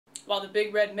While the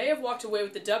Big Red may have walked away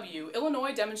with the W,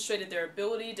 Illinois demonstrated their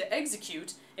ability to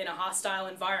execute in a hostile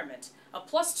environment. A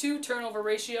 +2 turnover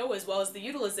ratio, as well as the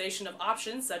utilization of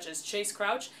options such as Chase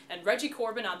Crouch and Reggie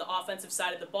Corbin on the offensive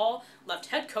side of the ball, left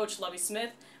head coach Lovie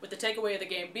Smith with the takeaway of the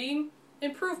game being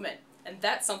improvement, and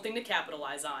that's something to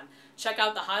capitalize on. Check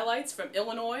out the highlights from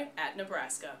Illinois at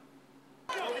Nebraska.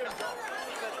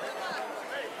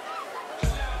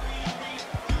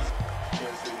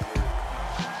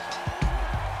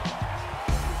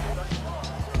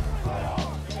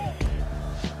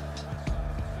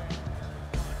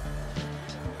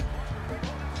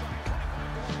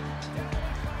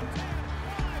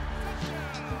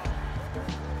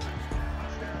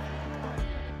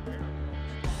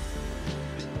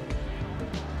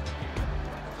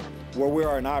 Where we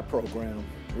are in our program,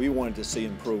 we wanted to see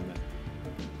improvement.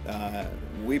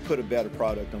 We put a better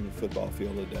product on the football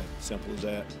field today, simple as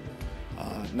that.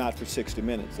 Not for 60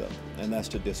 minutes though, and that's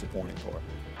the disappointing part.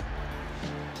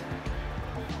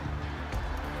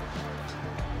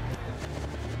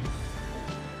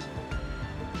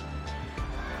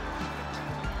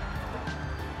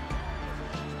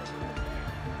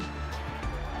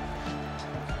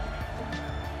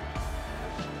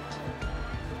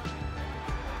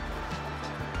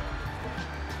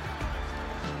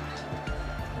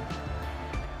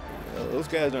 Those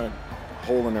guys aren't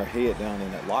holding their head down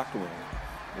in that locker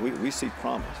room. We see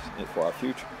promise for our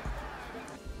future.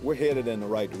 We're headed in the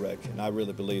right direction. I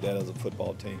really believe that as a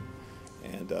football team.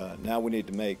 And now we need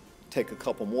to take a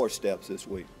couple more steps this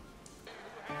week.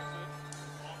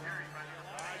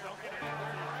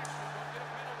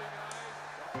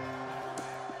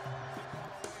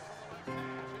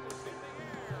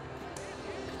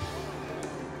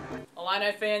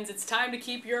 Illini fans, it's time to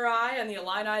keep your eye on the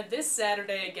Illini this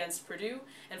Saturday against Purdue.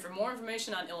 And for more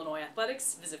information on Illinois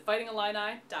athletics, visit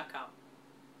fightingillini.com.